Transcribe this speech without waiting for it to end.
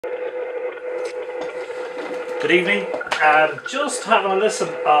Good evening. Just having a listen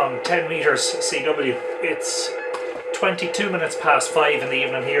on 10 metres CW. It's 22 minutes past 5 in the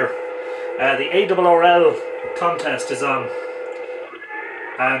evening here. The ARRL contest is on,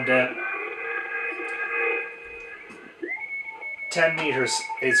 and 10 metres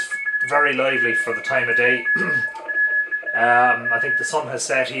is very lively for the time of day. I think the sun has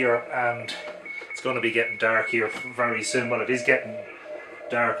set here and it's going to be getting dark here very soon. Well, it is getting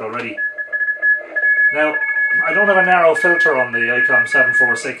dark already. Now, I don't have a narrow filter on the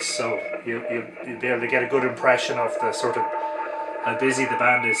IC-746, so you'll be able to get a good impression of the sort of how busy the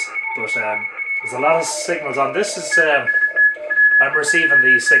band is. But there's a lot of signals on. This is I'm receiving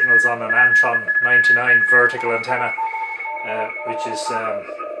these signals on an Antron 99 vertical antenna, which is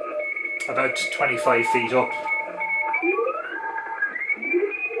about 25 feet up.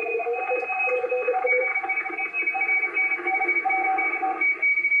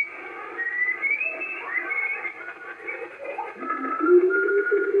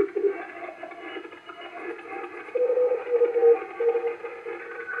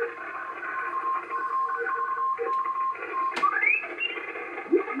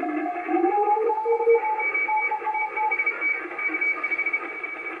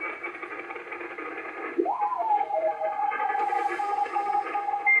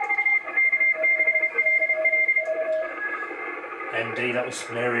 MD, that was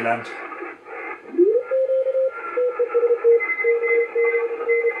Maryland.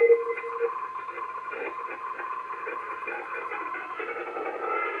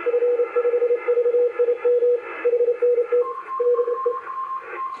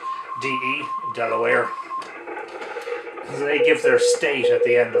 DE, Delaware. They give their state at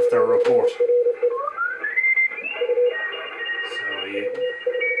the end of their report. So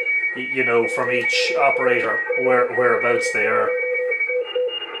you know from each operator whereabouts they are.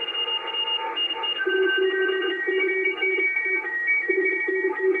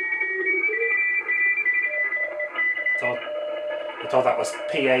 I thought that was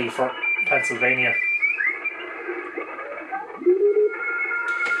PA for Pennsylvania.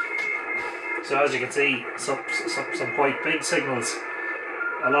 So as you can see, some quite big signals.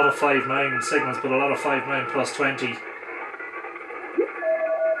 A lot of 5.9 signals, but a lot of 5.9 plus 20.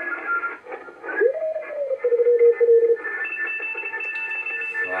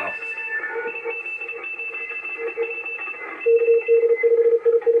 Wow.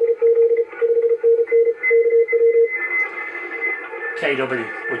 KW,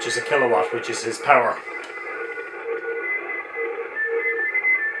 which is a kilowatt, which is his power.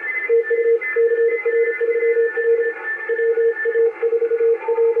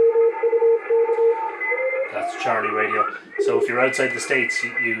 That's Charlie radio. So if you're outside the States,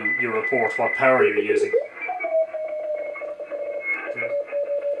 you report what power you're using.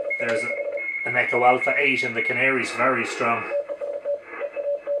 There's an Echo Alpha 8 in the Canaries, very strong.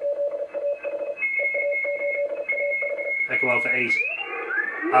 Echo Alpha 8,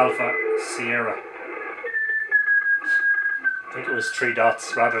 Alpha Sierra. I think it was 3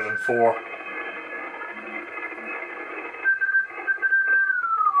 dots rather than 4.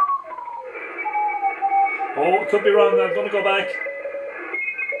 Oh, could be wrong. I'm going to go back.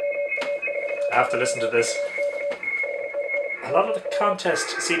 I have to listen to this. A lot of the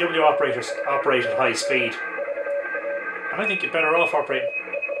contest CW operators operate at high speed, and I think you're better off operating.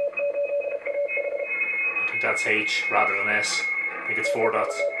 I think that's H rather than S. I think it's 4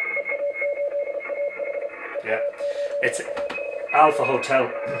 dots. Yeah, it's Alpha Hotel.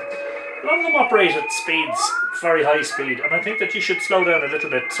 A lot of them operate at speeds, very high speed, and I think that you should slow down a little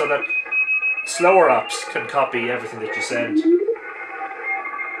bit so that slower apps can copy everything that you send.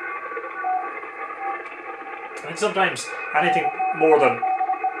 I think sometimes anything more than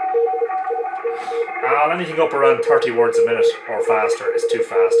anything up around 30 words a minute or faster is too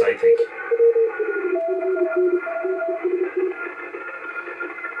fast, I think.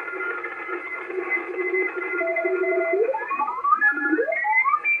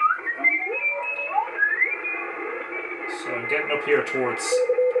 So I'm getting up here towards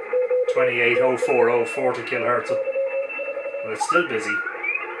 280440 kilohertz, but it's still busy.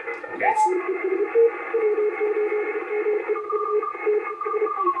 Okay,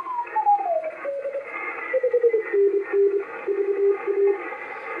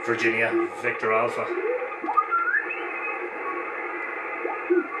 Virginia, Victor Alpha.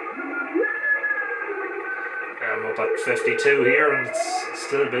 I'm up at 52 here and it's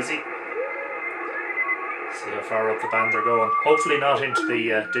still busy. See how far up the band they're going. Hopefully not into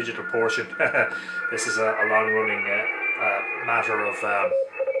the digital portion. This is a long-running matter of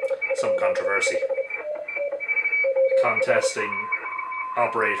some controversy. Contesting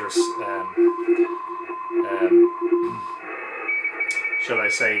operators shall I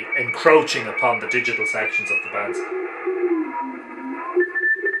say, encroaching upon the digital sections of the bands.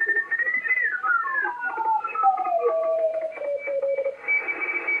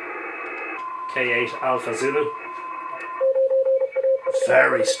 K8 Alpha Zulu.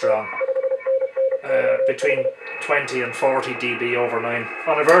 Very strong. Between 20 and 40 dB over 9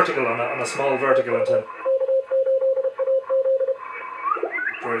 on a vertical, on a small vertical antenna.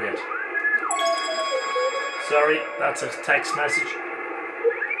 Brilliant. Sorry, that's a text message.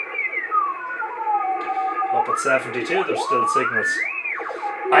 Up at 72, there's still signals.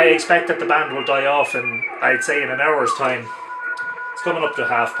 I expect that the band will die off in, I'd say, in an hour's time. It's coming up to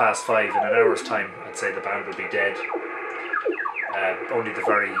 5:30. In an hour's time, I'd say the band will be dead. Only the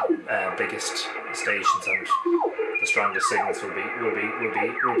very biggest stations and the strongest signals will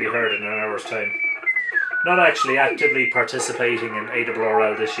be heard in an hour's time. Not actually actively participating in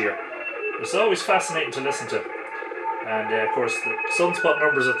ARRL this year. It's always fascinating to listen to. And of course the sunspot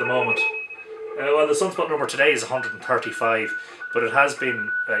numbers at the moment. Well, the sunspot number today is 135, but it has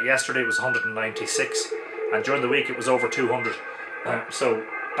been, yesterday it was 196, and during the week it was over 200. So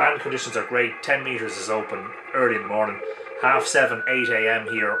band conditions are great. 10 metres is open early in the morning. 7:30, 8 a.m.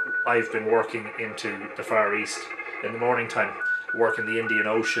 here. I've been working into the Far East in the morning time, working the Indian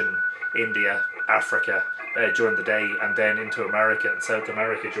Ocean, India, Africa during the day, and then into America and South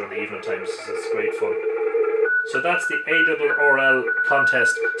America during the evening times. So it's great fun. So that's the ARRL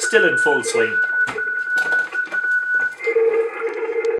contest, still in full swing.